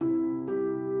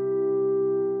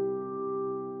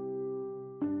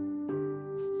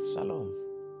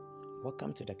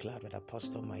Welcome to the Cloud with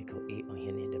Apostle Michael A.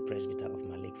 Onyene, the presbyter of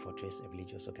Malik Fortress, a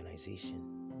religious organization.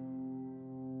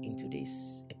 In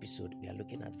today's episode, we are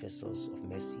looking at vessels of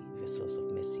mercy.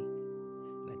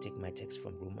 And I take my text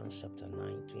from Romans chapter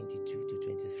 9, 22 to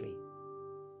 23.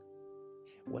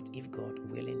 What if God,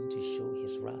 willing to show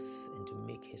his wrath and to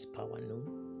make his power known,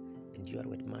 endured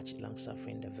with much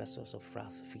long-suffering the vessels of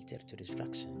wrath fitted to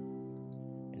destruction,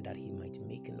 and that he might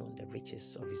make known the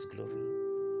riches of his glory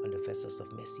on the vessels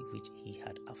of mercy which he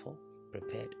had afore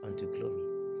prepared unto glory.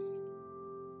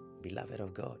 Beloved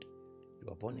of God, you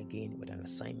are born again with an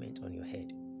assignment on your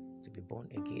head. To be born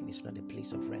again is not a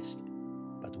place of rest,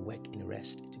 but work in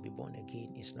rest. To be born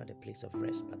again is not a place of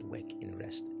rest, but work in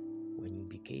rest. When you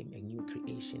became a new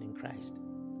creation in Christ,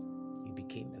 you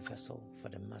became a vessel for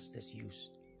the Master's use,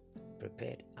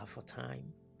 prepared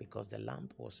aforetime, because the Lamb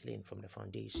was slain from the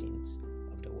foundations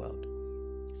of the world.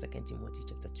 2 Timothy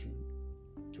chapter 2,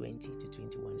 20 to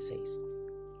 21 says,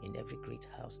 in every great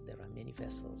house there are many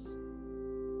vessels.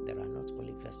 There are not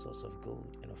only vessels of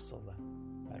gold and of silver,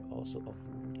 but also of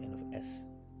wood and of earth,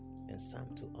 and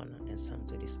some to honor and some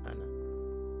to dishonor.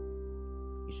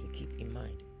 You should keep in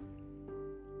mind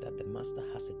that the Master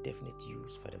has a definite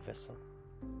use for the vessel,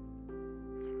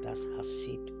 thus has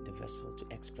shaped the vessel to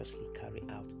expressly carry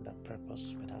out that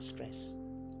purpose without stress.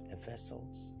 A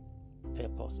vessel's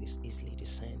purpose is easily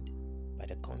discerned by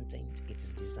the content it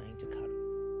is designed to carry.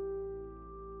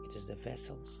 It is the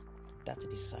vessels that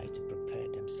decide to prepare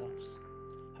themselves,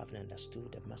 having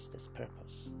understood the Master's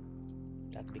purpose,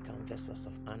 that become vessels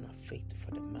of honor fit for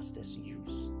the Master's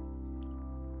use.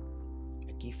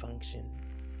 A key function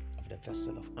of the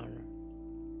vessel of honor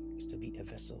is to be a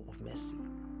vessel of mercy.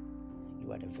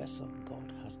 You are the vessel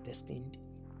God has destined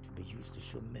to be used to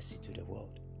show mercy to the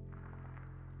world.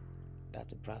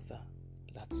 That brother,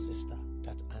 that sister,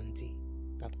 that auntie,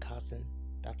 that cousin,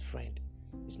 that friend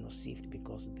is not saved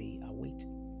because they await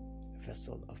a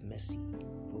vessel of mercy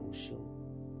who will show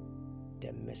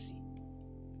them mercy.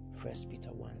 1 Peter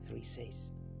 1:3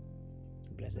 says,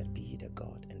 Blessed be the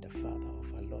God and the Father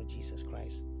of our Lord Jesus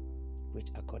Christ, which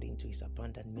according to his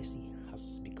abundant mercy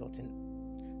has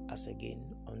begotten us again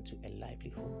unto a lively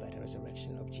hope by the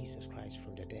resurrection of Jesus Christ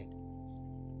from the dead.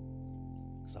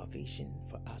 Salvation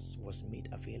for us was made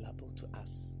available to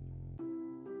us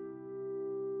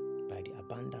by the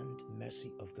abundant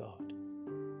mercy of God.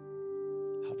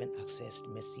 Having accessed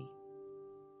mercy,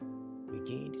 we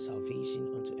gained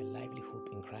salvation unto a lively hope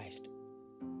in Christ.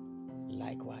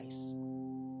 Likewise,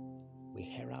 we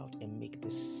herald and make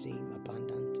this same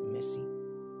abundant mercy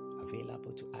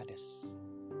available to others,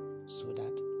 so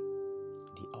that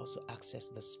they also access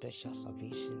the special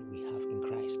salvation we have in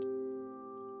Christ.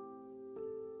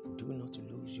 Do not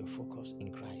lose your focus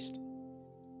in Christ.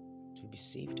 To be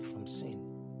saved from sin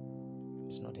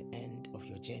is not the end of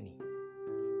your journey.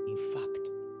 In fact,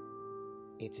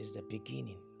 it is the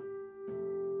beginning.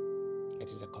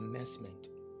 It is the commencement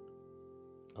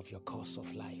of your course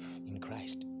of life in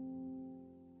Christ.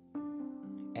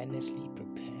 Earnestly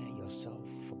prepare yourself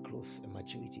for growth and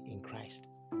maturity in Christ,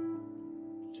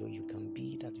 so you can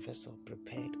be that vessel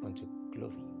prepared unto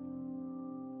glory.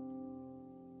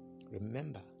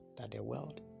 Remember that the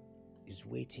world is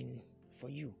waiting for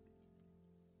you.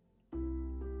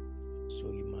 So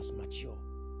you must mature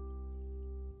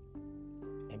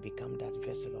and become that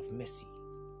vessel of mercy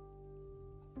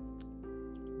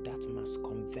that must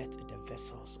convert the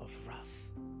vessels of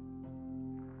wrath,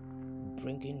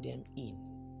 bringing them in,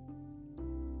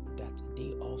 that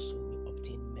they also may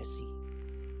obtain mercy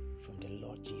from the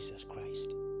Lord Jesus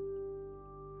Christ.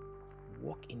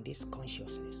 Walk in this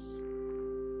consciousness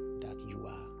that you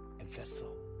are a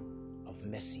vessel of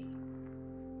mercy,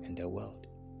 and the world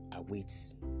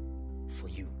awaits for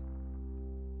you.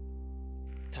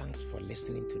 Thanks for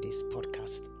listening to this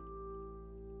podcast.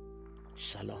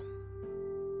 Shalom.